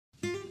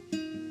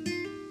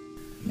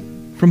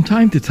From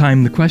time to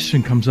time, the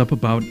question comes up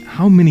about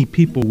how many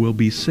people will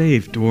be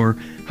saved or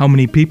how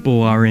many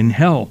people are in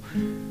hell.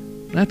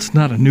 That's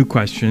not a new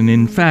question.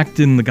 In fact,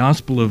 in the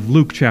Gospel of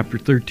Luke chapter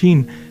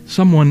 13,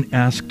 someone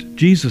asked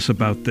Jesus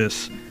about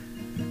this.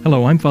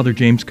 Hello, I'm Father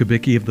James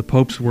Kubicki of the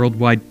Pope's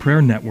Worldwide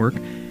Prayer Network,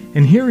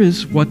 and here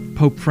is what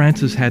Pope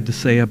Francis had to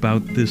say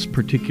about this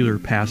particular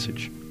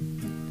passage.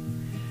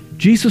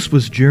 Jesus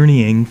was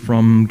journeying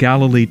from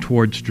Galilee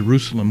towards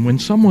Jerusalem when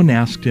someone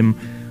asked him,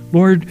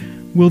 "Lord,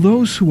 will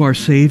those who are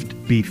saved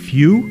be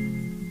few?"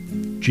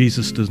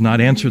 Jesus does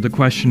not answer the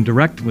question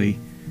directly.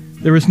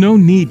 There is no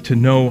need to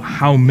know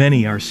how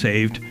many are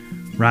saved.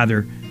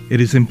 Rather,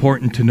 it is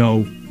important to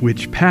know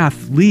which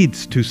path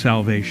leads to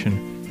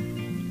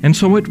salvation. And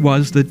so it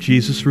was that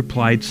Jesus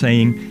replied,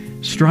 saying,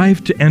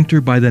 "Strive to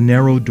enter by the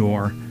narrow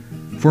door,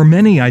 for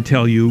many, I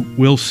tell you,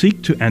 will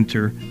seek to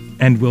enter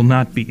and will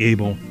not be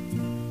able."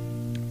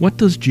 What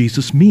does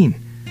Jesus mean?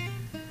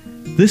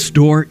 This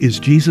door is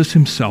Jesus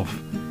himself.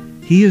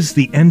 He is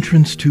the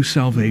entrance to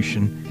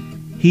salvation.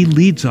 He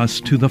leads us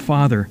to the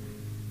Father.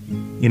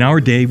 In our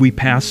day, we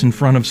pass in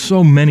front of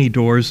so many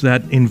doors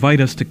that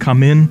invite us to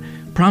come in,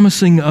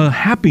 promising a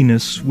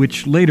happiness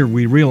which later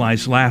we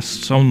realize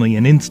lasts only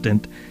an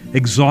instant,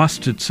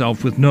 exhausts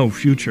itself with no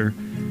future.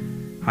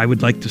 I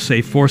would like to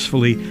say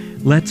forcefully,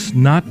 let's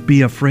not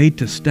be afraid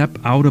to step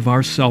out of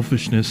our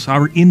selfishness,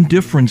 our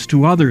indifference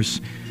to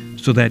others,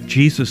 so that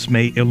Jesus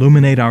may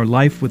illuminate our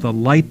life with a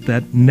light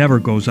that never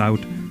goes out.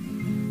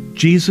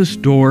 Jesus'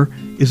 door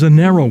is a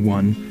narrow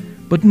one,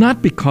 but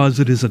not because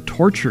it is a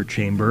torture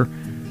chamber.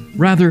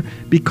 Rather,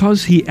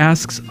 because he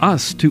asks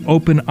us to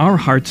open our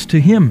hearts to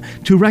him,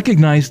 to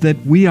recognize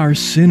that we are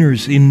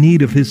sinners in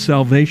need of his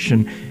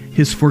salvation,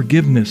 his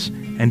forgiveness,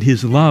 and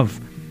his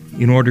love,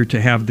 in order to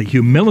have the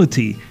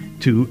humility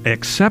to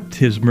accept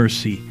his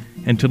mercy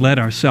and to let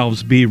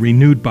ourselves be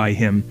renewed by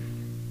him.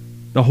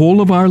 The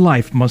whole of our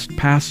life must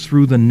pass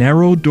through the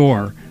narrow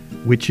door,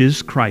 which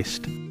is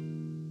Christ.